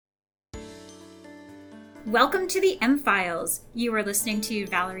Welcome to the M-Files. You are listening to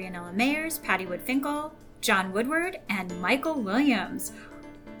Valerie and Ella Mayers, Patty Wood-Finkel, John Woodward, and Michael Williams.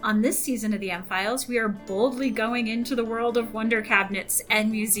 On this season of the M-Files, we are boldly going into the world of wonder cabinets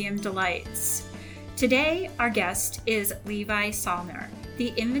and museum delights. Today, our guest is Levi Saulnier,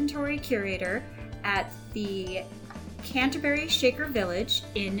 the inventory curator at the Canterbury Shaker Village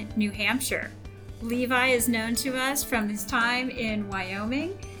in New Hampshire. Levi is known to us from his time in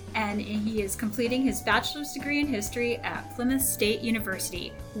Wyoming, and he is completing his bachelor's degree in history at Plymouth State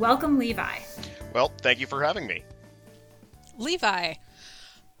University. Welcome, Levi. Well, thank you for having me. Levi,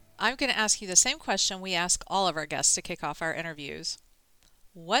 I'm going to ask you the same question we ask all of our guests to kick off our interviews.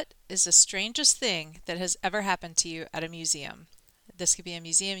 What is the strangest thing that has ever happened to you at a museum? This could be a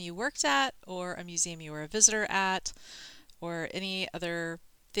museum you worked at, or a museum you were a visitor at, or any other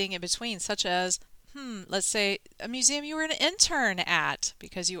thing in between, such as let's say a museum you were an intern at,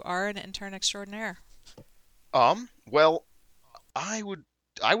 because you are an intern extraordinaire. Well, I would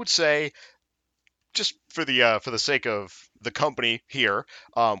say, just for the sake of the company here,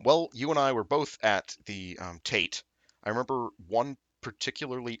 well, you and I were both at the Tate. I remember one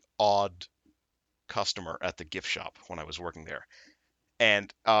particularly odd customer at the gift shop when I was working there.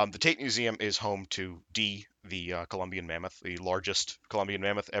 And the Tate Museum is home to D, the Columbian mammoth, the largest Columbian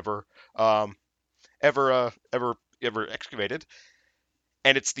mammoth ever excavated,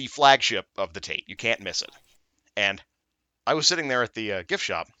 and it's the flagship of the Tate. You can't miss it. And I was sitting there at the gift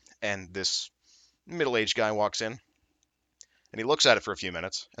shop, and this middle-aged guy walks in, and he looks at it for a few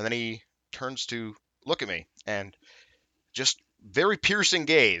minutes, and then he turns to look at me, and just very piercing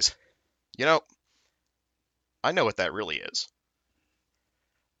gaze. You know, I know what that really is.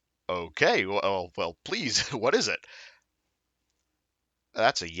 Okay, well, please, what is it?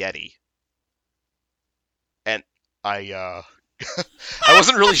 That's a Yeti. And I I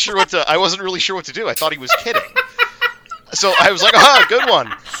wasn't really sure what to do. I thought he was kidding. So I was like, good one.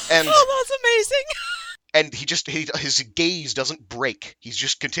 And that's amazing. And his gaze doesn't break. He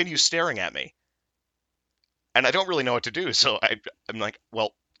just continues staring at me. And I don't really know what to do. So I'm like,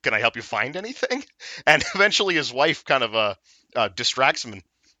 well, can I help you find anything? And eventually his wife kind of distracts him and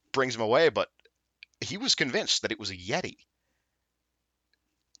brings him away, but he was convinced that it was a Yeti.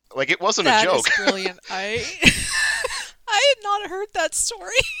 Like, it wasn't a joke. That is brilliant. I had not heard that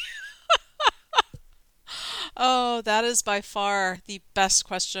story. Oh, that is by far the best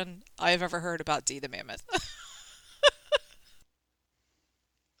question I've ever heard about D the Mammoth.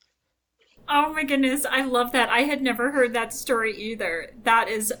 Oh my goodness, I love that. I had never heard that story either. That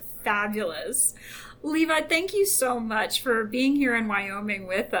is fabulous. Levi, thank you so much for being here in Wyoming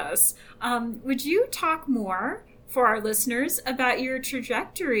with us. Would you talk more for our listeners about your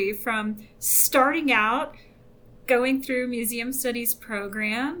trajectory from starting out, going through museum studies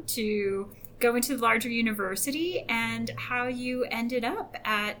program, to going to the larger university, and how you ended up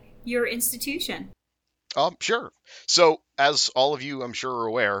at your institution? Sure. So, as all of you, I'm sure, are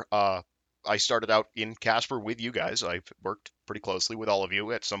aware, I started out in Casper with you guys. I've worked pretty closely with all of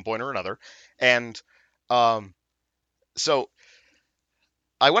you at some point or another. And so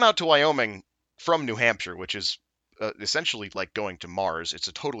I went out to Wyoming from New Hampshire, which is essentially like going to Mars. It's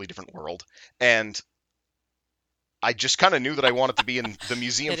a totally different world. And I just kind of knew that I wanted to be in the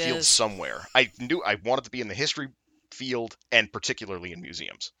museum field somewhere. I knew I wanted to be in the history field, and particularly in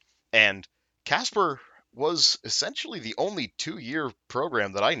museums. And Casper was essentially the only 2-year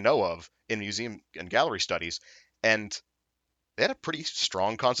program that I know of in museum and gallery studies. And they had a pretty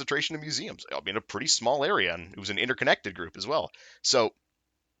strong concentration of museums. I mean, a pretty small area, and it was an interconnected group as well. So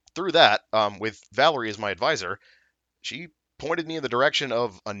through that, with Valerie as my advisor, she pointed me in the direction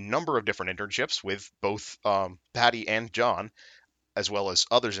of a number of different internships with both Patty and John, as well as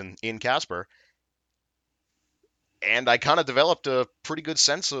others in Casper. And I kind of developed a pretty good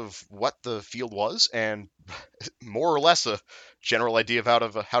sense of what the field was, and more or less a general idea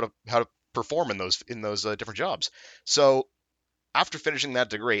of how to perform in those different jobs. So after finishing that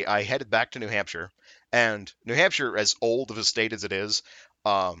degree, I headed back to New Hampshire. And New Hampshire, as old of a state as it is,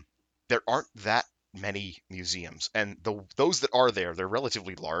 there aren't that many museums, and those that are there, they're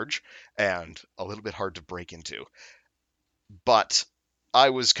relatively large and a little bit hard to break into. But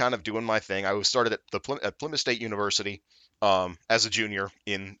I was kind of doing my thing. I was started at Plymouth State University as a junior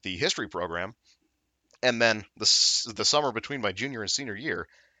in the history program, and then the summer between my junior and senior year,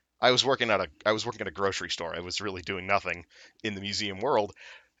 I was working at a grocery store. I was really doing nothing in the museum world,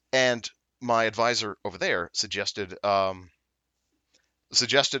 and my advisor over there suggested an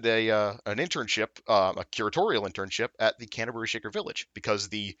internship, a curatorial internship at the Canterbury Shaker Village, because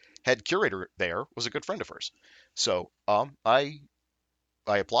the head curator there was a good friend of hers. So I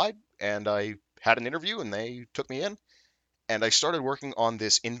applied, and I had an interview and they took me in, and I started working on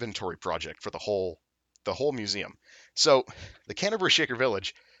this inventory project for the whole museum. So the Canterbury Shaker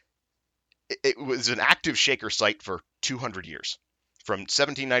Village, it was an active Shaker site for 200 years, from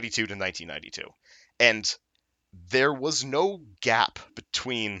 1792 to 1992, and there was no gap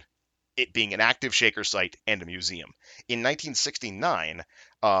between it being an active Shaker site and a museum. In 1969,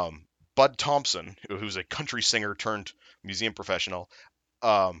 Bud Thompson, who's a country singer turned museum professional,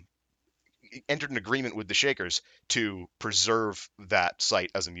 um, entered an agreement with the Shakers to preserve that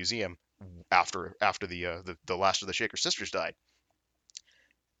site as a museum after the last of the Shaker sisters died.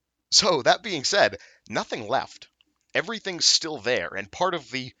 So that being said, nothing left. Everything's still there, and part of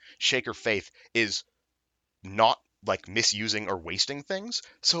the Shaker faith is not like misusing or wasting things.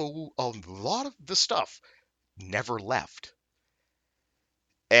 So a lot of the stuff never left.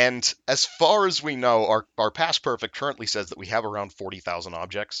 And as far as we know, our past perfect currently says that we have around 40,000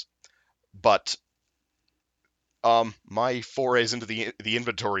 objects. But my forays into the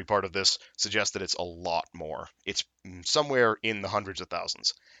inventory part of this suggest that it's a lot more. It's somewhere in the hundreds of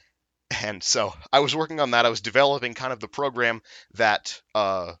thousands. And so I was working on that. I was developing kind of the program that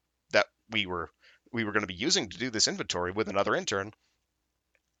that we were going to be using to do this inventory with another intern,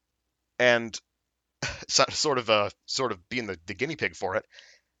 and sort of being the guinea pig for it.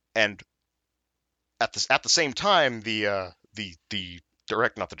 And at the same time, the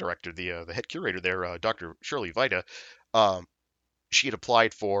head curator there, Dr. Shirley Vita, she had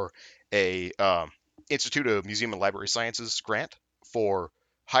applied for a Institute of Museum and Library Sciences grant for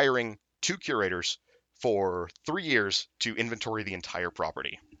hiring 2 curators for 3 years to inventory the entire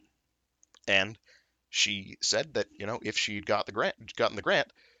property. And she said that, if she'd gotten the grant,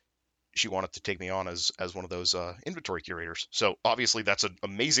 she wanted to take me on as one of those inventory curators. So obviously that's an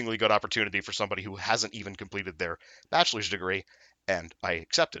amazingly good opportunity for somebody who hasn't even completed their bachelor's degree, and I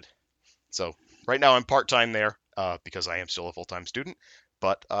accepted. So right now I'm part-time there because I am still a full-time student,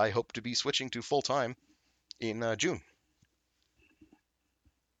 but I hope to be switching to full-time in June.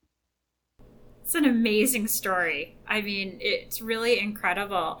 It's an amazing story. I mean, it's really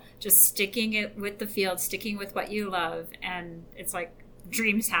incredible. Just sticking it with the field, sticking with what you love, and it's like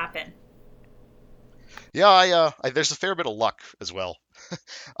dreams happen. Yeah, there's a fair bit of luck as well.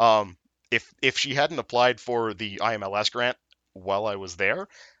 If she hadn't applied for the IMLS grant while I was there,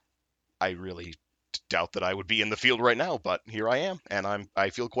 I really doubt that I would be in the field right now. But here I am, and I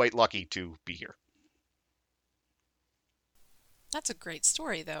feel quite lucky to be here. That's a great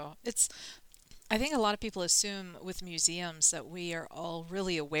story, though. I think a lot of people assume with museums that we are all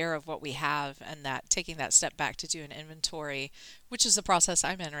really aware of what we have, and that taking that step back to do an inventory, which is the process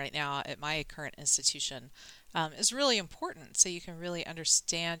I'm in right now at my current institution, is really important, so you can really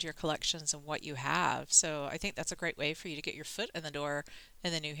understand your collections and what you have. So I think that's a great way for you to get your foot in the door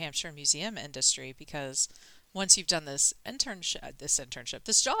in the New Hampshire museum industry, because once you've done this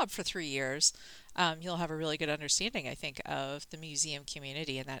job for 3 years, you'll have a really good understanding, I think, of the museum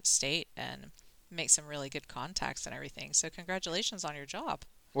community in that state, and make some really good contacts and everything. So congratulations on your job.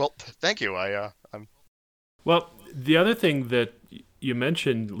 Well, thank you. I'm Well, the other thing that you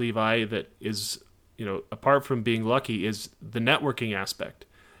mentioned, Levi, that is, apart from being lucky, is the networking aspect.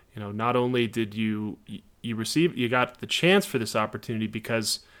 Not only did you got the chance for this opportunity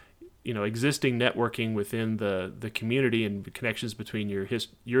because, existing networking within the community and connections between your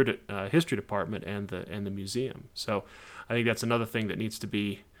history department and the museum. So I think that's another thing that needs to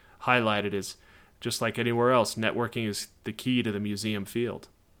be highlighted, is just like anywhere else, networking is the key to the museum field.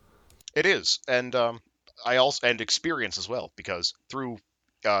 It is, and and experience as well, because through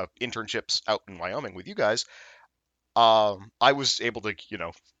internships out in Wyoming with you guys, I was able to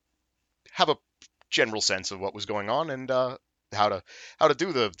have a general sense of what was going on and how to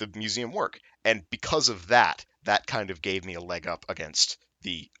do the museum work, and because of that kind of gave me a leg up against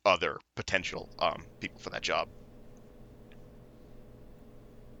the other potential people for that job.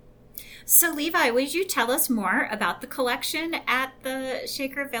 So, Levi, would you tell us more about the collection at the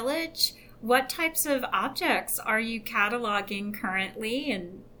Shaker Village? What types of objects are you cataloging currently,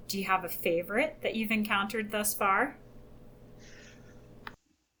 and do you have a favorite that you've encountered thus far?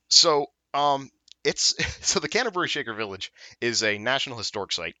 So, it's so the Canterbury Shaker Village is a National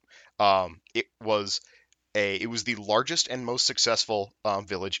Historic Site. It was the largest and most successful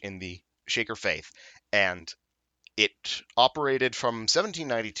village in the Shaker faith, and it operated from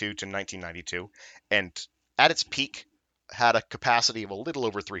 1792 to 1992, and at its peak had a capacity of a little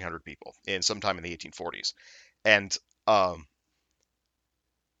over 300 people sometime in the 1840s. And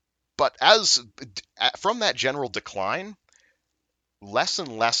but from that general decline, less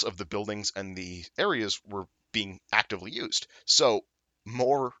and less of the buildings and the areas were being actively used. So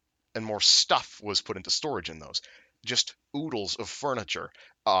more and more stuff was put into storage in those. Just oodles of furniture,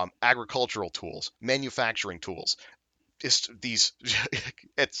 agricultural tools, manufacturing tools. Just these,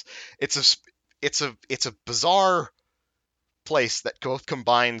 it's it's a it's a bizarre place that both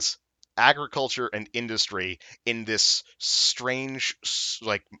combines agriculture and industry in this strange,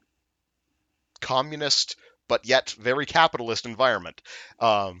 like, communist but yet very capitalist environment.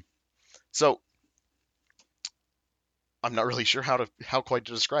 So I'm not really sure how quite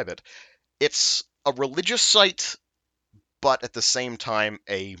to describe it. It's a religious site, but at the same time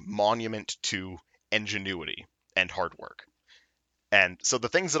a monument to ingenuity and hard work. And so the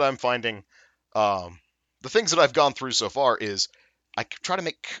things that I'm finding, the things that I've gone through so far is I try to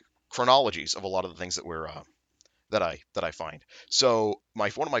make chronologies of a lot of the things that I find. So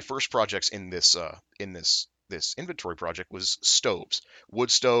one of my first projects in this inventory project was stoves,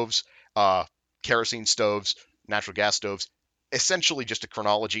 wood stoves, kerosene stoves, natural gas stoves. Essentially, just a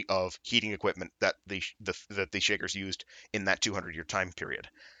chronology of heating equipment that the Shakers used in that 200-year time period.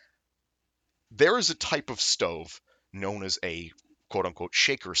 There is a type of stove known as a quote unquote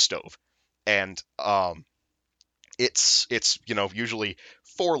Shaker stove, and it's usually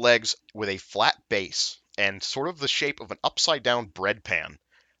four legs with a flat base and sort of the shape of an upside down bread pan,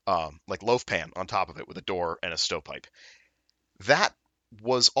 like loaf pan on top of it with a door and a stovepipe. That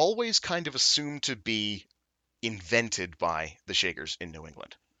was always kind of assumed to be invented by the Shakers in New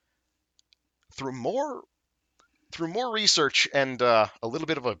England. Through more research and a little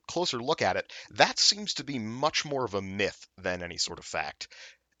bit of a closer look at it, that seems to be much more of a myth than any sort of fact.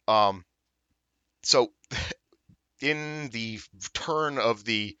 So in the turn of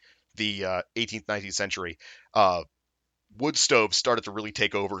the 18th, 19th century, wood stoves started to really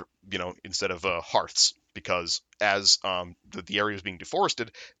take over, instead of hearths, because as the area was being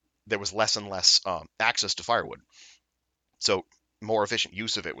deforested, there was less and less access to firewood. So more efficient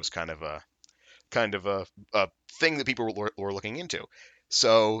use of it was kind of a thing that people were looking into.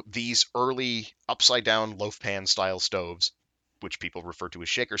 So these early upside down loaf pan style stoves, which people refer to as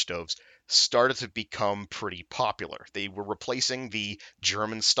shaker stoves, started to become pretty popular. They were replacing the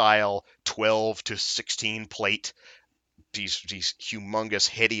German style 12 to 16 plate, these humongous,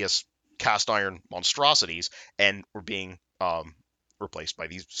 hideous cast iron monstrosities, and were being replaced by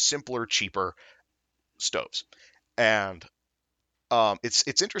these simpler, cheaper stoves. And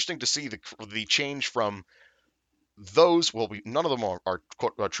it's interesting to see the change from those. Well, none of them are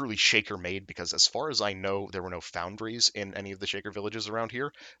truly Shaker made, because as far as I know, there were no foundries in any of the Shaker villages around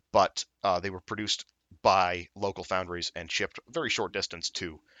here, but they were produced by local foundries and shipped a very short distance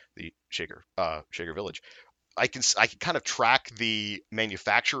to the Shaker village. I can kind of track the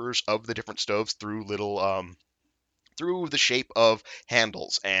manufacturers of the different stoves through through the shape of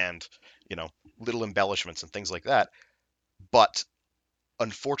handles and little embellishments and things like that. But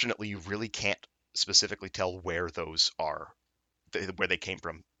unfortunately, you really can't specifically tell where they came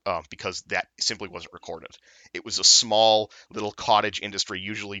from, because that simply wasn't recorded. It was a small little cottage industry,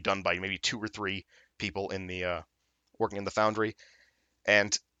 usually done by maybe 2 or 3 people in the working in the foundry,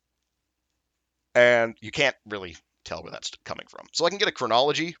 and you can't really tell where that's coming from. So I can get a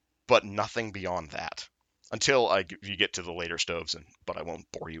chronology, but nothing beyond that until you get to the later stoves, but I won't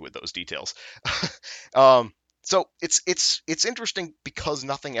bore you with those details. So it's interesting because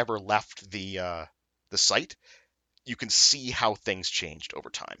nothing ever left the site. You can see how things changed over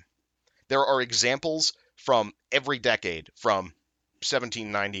time. There are examples from every decade, from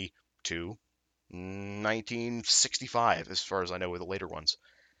 1790 to 1965, as far as I know, with the later ones.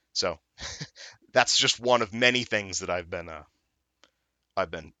 So that's just one of many things that I've been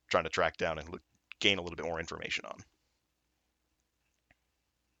trying to track down and gain a little bit more information on.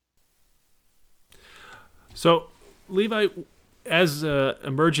 So, Levi, as an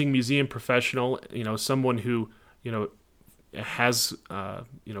emerging museum professional, someone who, has,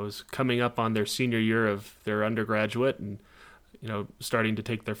 is coming up on their senior year of their undergraduate and, starting to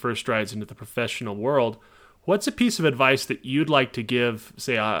take their first strides into the professional world, what's a piece of advice that you'd like to give,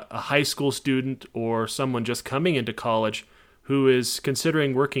 say, a high school student or someone just coming into college who is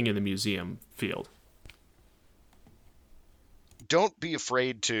considering working in the museum field? Don't be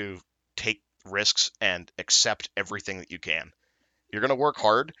afraid to take risks and accept everything that you can. You're going to work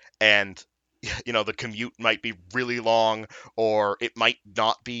hard, and the commute might be really long, or it might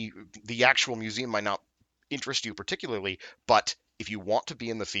not be, the actual museum might not interest you particularly, but if you want to be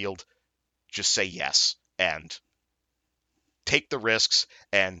in the field, just say yes and take the risks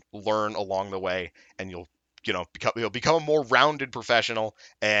and learn along the way, and you'll become a more rounded professional,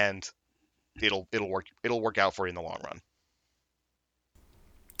 and it'll work out for you in the long run.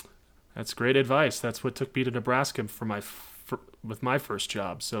 That's great advice. That's what took me to Nebraska for with my first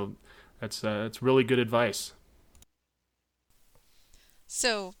job. So that's really good advice.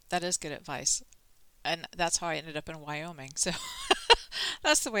 So that is good advice. And that's how I ended up in Wyoming. So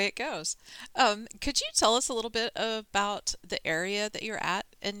that's the way it goes. Could you tell us a little bit about the area that you're at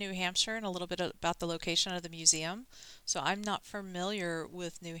in New Hampshire and a little bit about the location of the museum? So I'm not familiar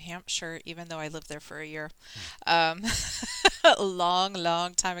with New Hampshire, even though I lived there for a year. Um, a long,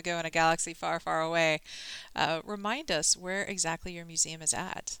 long time ago in a galaxy far, far away. Remind us where exactly your museum is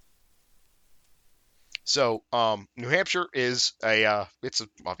at. So, New Hampshire is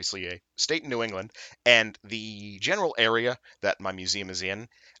obviously a state in New England, and the general area that my museum is in,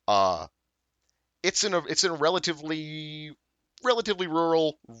 uh, it's in a relatively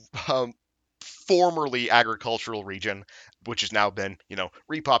rural, um, formerly agricultural region, which has now been,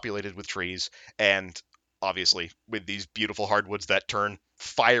 repopulated with trees, and obviously with these beautiful hardwoods that turn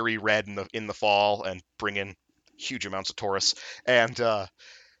fiery red in the fall and bring in huge amounts of tourists, and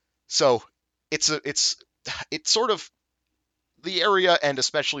so it's sort of the area, and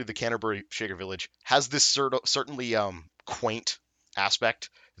especially the Canterbury Shaker Village, has this certainly quaint aspect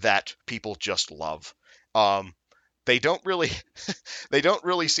that people just love. Um, they don't really they don't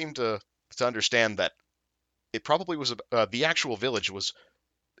really seem to understand that it probably was the actual village was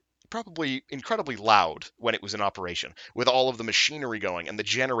probably incredibly loud when it was in operation, with all of the machinery going and the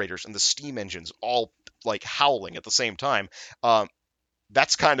generators and the steam engines all like howling at the same time. Um,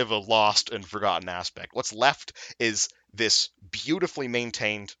 that's kind of a lost and forgotten aspect. What's left is this beautifully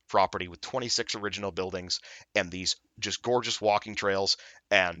maintained property with 26 original buildings and these just gorgeous walking trails,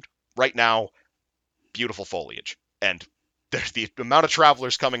 and right now, beautiful foliage. And the amount of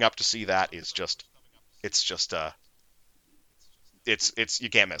travelers coming up to see that is just, it's just, you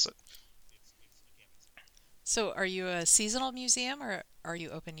can't miss it. So are you a seasonal museum or are you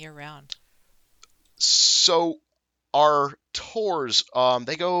open year round? So our tours, our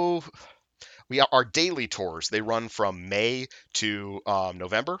daily tours. They run from May to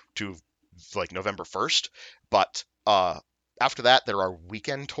November to like November 1st, but after that there are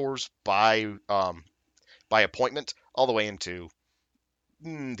weekend tours by appointment all the way into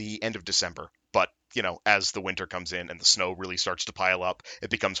the end of December. But as the winter comes in and the snow really starts to pile up, it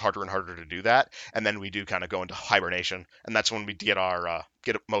becomes harder and harder to do that. And then we do kind of go into hibernation, and that's when we get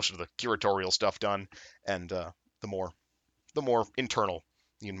most of the curatorial stuff done, and the more the more internal,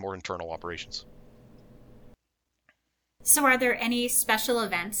 even more internal operations. So, are there any special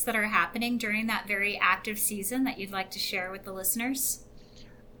events that are happening during that very active season that you'd like to share with the listeners?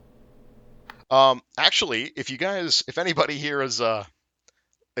 Actually, if anybody here is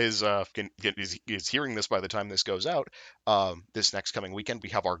hearing this by the time this goes out, this next coming weekend we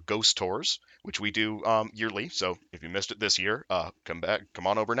have our ghost tours, which we do yearly. So if you missed it this year, come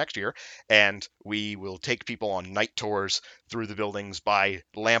on over next year, and we will take people on night tours through the buildings by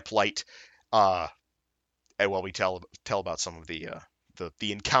lamplight, and while we tell about some of the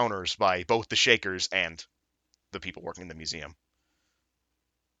encounters by both the Shakers and the people working in the museum.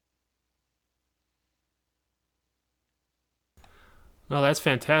 No, that's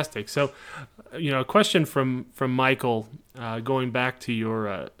fantastic. So, a question from Michael, going back to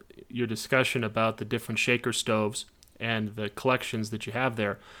your discussion about the different shaker stoves and the collections that you have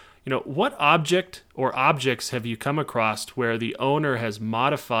there. What object or objects have you come across where the owner has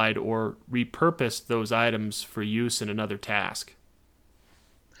modified or repurposed those items for use in another task?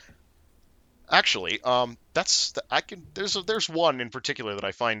 Actually, there's one in particular that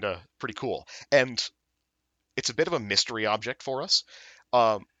I find pretty cool, and it's a bit of a mystery object for us.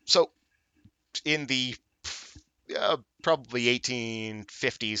 So in the probably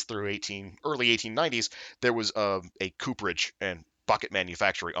 1850s through early 1890s, there was a cooperage and bucket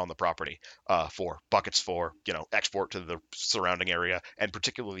manufactory on the property for buckets for export to the surrounding area, and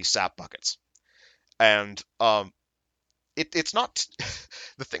particularly sap buckets. And it's not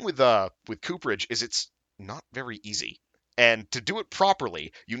the thing with cooperage is it's not very easy, and to do it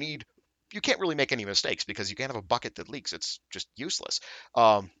properly, you can't really make any mistakes because you can't have a bucket that leaks. It's just useless.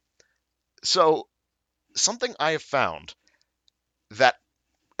 So something I have found that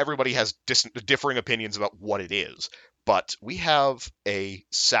everybody has differing opinions about what it is, but we have a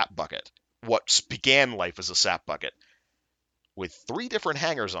sap bucket, what began life as a sap bucket, with 3 different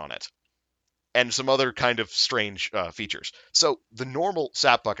hangers on it and some other kind of strange features. So the normal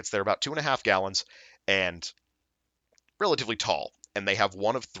sap buckets, they're about 2.5 gallons and relatively tall, and they have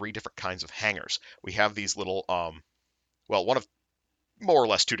one of 3 different kinds of hangers. We have these little, one of more or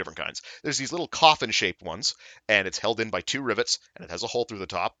less 2 different kinds. There's these little coffin-shaped ones, and it's held in by 2 rivets, and it has a hole through the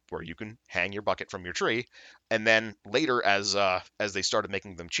top where you can hang your bucket from your tree. And then later, as they started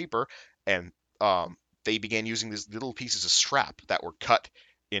making them cheaper, and they began using these little pieces of strap that were cut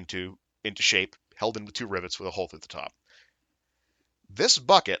into shape, held in with 2 rivets with a hole through the top. This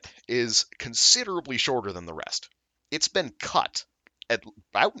bucket is considerably shorter than the rest. It's been cut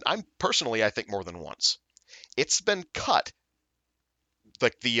I'm personally, I think, more than once. It's been cut,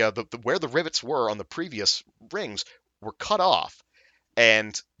 like the where the rivets were on the previous rings were cut off,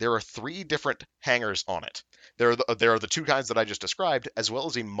 and there are 3 different hangers on it. There are the 2 kinds that I just described, as well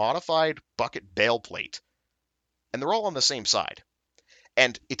as a modified bucket bail plate, and they're all on the same side.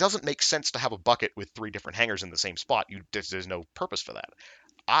 And it doesn't make sense to have a bucket with 3 different hangers in the same spot. There's no purpose for that.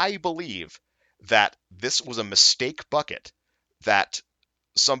 I believe that this was a mistake bucket that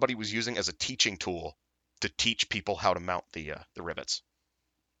somebody was using as a teaching tool to teach people how to mount the rivets.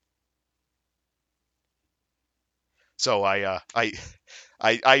 So I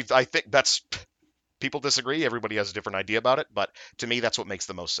think that's, people disagree. Everybody has a different idea about it, but to me that's what makes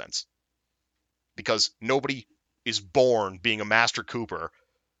the most sense. Because nobody is born being a master cooper.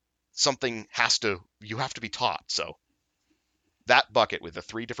 You have to be taught. So that bucket with the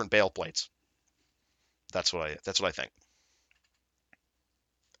 3 different bail plates, that's what I think.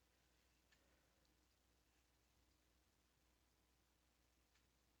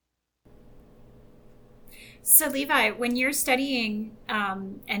 So, Levi, when you're studying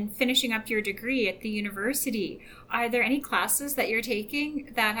and finishing up your degree at the university, are there any classes that you're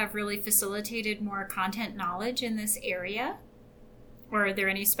taking that have really facilitated more content knowledge in this area? Or are there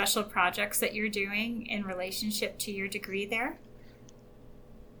any special projects that you're doing in relationship to your degree there?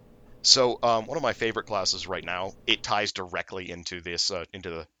 So one of my favorite classes right now, it ties directly into this,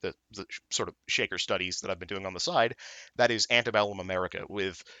 into the sort of shaker studies that I've been doing on the side. That is Antebellum America,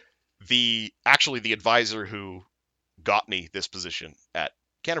 with the advisor who got me this position at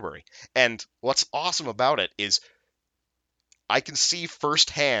Canterbury. And what's awesome about it is I can see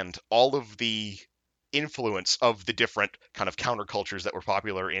firsthand all of the influence of the different kind of countercultures that were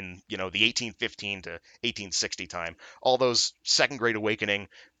popular in, the 1815 to 1860 time. All those Second Great Awakening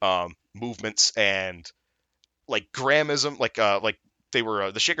movements, and like Grahamism, like they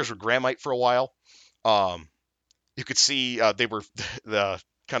were the Shakers were Grahamite for a while. You could see they were the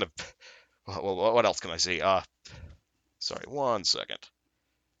kind of, what else can I say? Sorry, one second.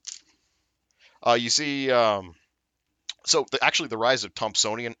 You see, the rise of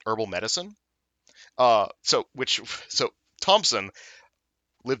Thompsonian herbal medicine. So Thompson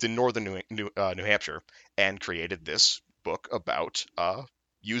lived in northern New Hampshire and created this book about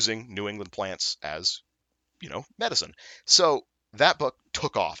using New England plants as, medicine. So that book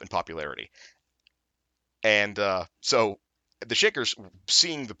took off in popularity, and so the Shakers,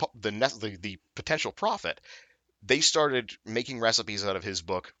 seeing the potential profit, they started making recipes out of his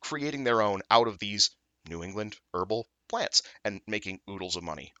book, creating their own out of these New England herbal plants, and making oodles of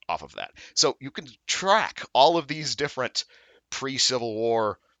money off of that. So you can track all of these different pre-Civil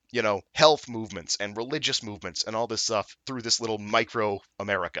War, health movements and religious movements and all this stuff through this little micro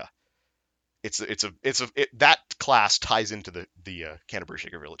America. That class ties into the Canterbury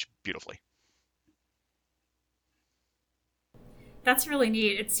Shaker Village beautifully. That's really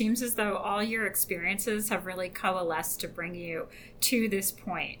neat. It seems as though all your experiences have really coalesced to bring you to this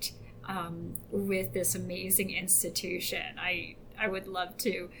point with this amazing institution. I would love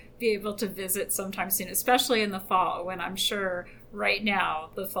to be able to visit sometime soon, especially in the fall, when I'm sure right now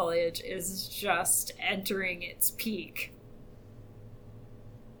the foliage is just entering its peak.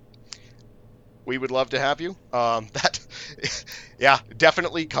 We would love to have you.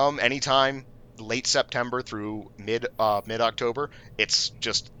 Definitely come anytime. Late September through mid October. It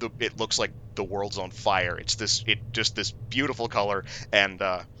looks like the world's on fire. It's this beautiful color, and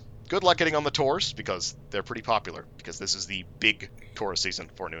good luck getting on the tours, because they're pretty popular, because this is the big tourist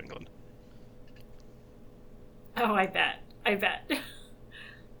season for New England. Oh, I bet.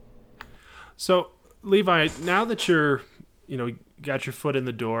 So, Levi, now that you're, got your foot in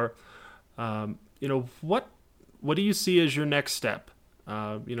the door, what do you see as your next step?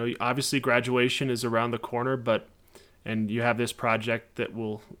 Obviously graduation is around the corner, and you have this project that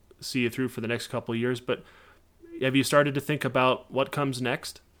will see you through for the next couple of years, but have you started to think about what comes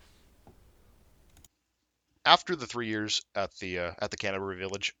next? After the 3 years at the Canterbury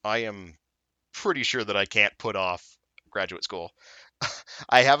Village, I am pretty sure that I can't put off graduate school.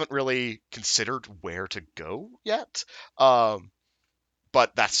 I haven't really considered where to go yet.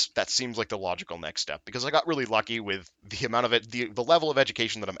 But that seems like the logical next step, because I got really lucky with the amount of the level of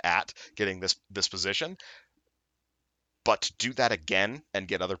education that I'm at getting this position. But to do that again and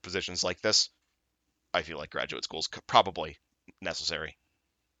get other positions like this, I feel like graduate school is probably necessary.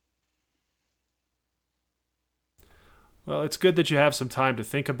 Well, it's good that you have some time to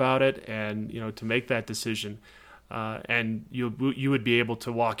think about it and to make that decision. And you would be able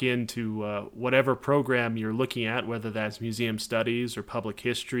to walk into whatever program you're looking at, whether that's museum studies or public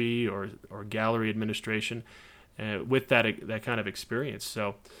history or gallery administration, with that kind of experience.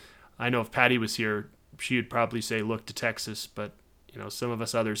 So I know if Patty was here, she would probably say look to Texas, but some of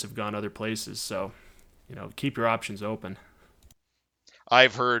us others have gone other places. So keep your options open.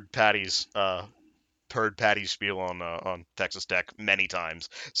 I've heard Patty's spiel on Texas Tech many times,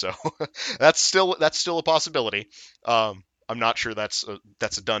 so that's still a possibility. I'm not sure that's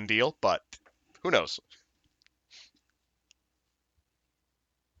a done deal, but who knows?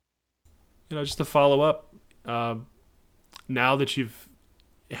 Just to follow up, now that you've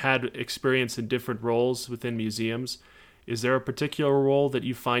had experience in different roles within museums, is there a particular role that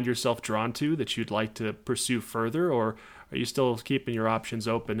you find yourself drawn to that you'd like to pursue further, or are you still keeping your options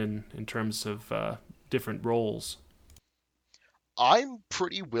open in terms of different roles? I'm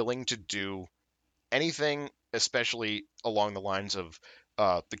pretty willing to do anything, especially along the lines of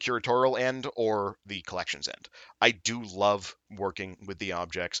the curatorial end or the collections end. I do love working with the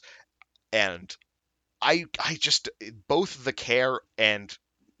objects, and I just both the care and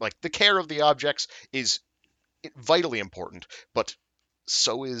like the care of the objects is vitally important, but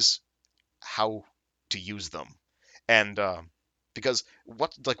so is how to use them. And because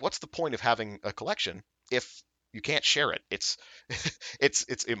what's the point of having a collection if you can't share it?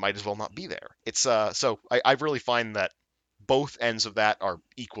 It might as well not be there. So I really find that both ends of that are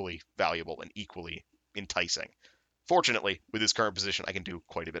equally valuable and equally enticing. Fortunately, with this current position, I can do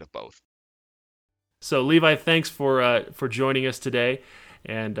quite a bit of both. So Levi, thanks for joining us today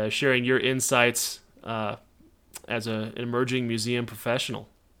and sharing your insights as an emerging museum professional.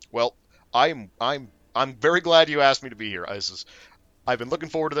 Well, I'm very glad you asked me to be here. I've been looking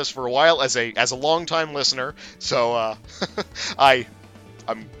forward to this for a while as a longtime listener. So I'm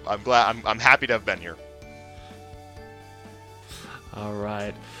glad I'm happy to have been here. All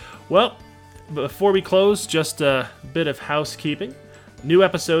right. Well, before we close, just a bit of housekeeping. New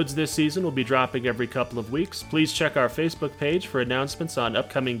episodes this season will be dropping every couple of weeks. Please check our Facebook page for announcements on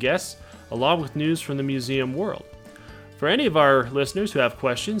upcoming guests, along with news from the museum world. For any of our listeners who have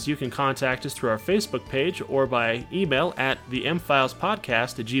questions, you can contact us through our Facebook page or by email at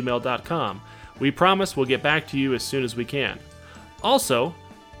themfilespodcast@gmail.com. We promise we'll get back to you as soon as we can. Also,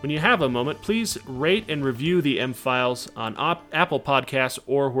 when you have a moment, please rate and review the M-Files on Apple Podcasts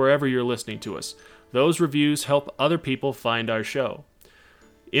or wherever you're listening to us. Those reviews help other people find our show.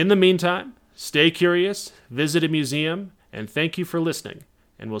 In the meantime, stay curious, visit a museum, and thank you for listening.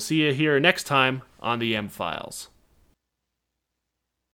 And we'll see you here next time on the M-Files.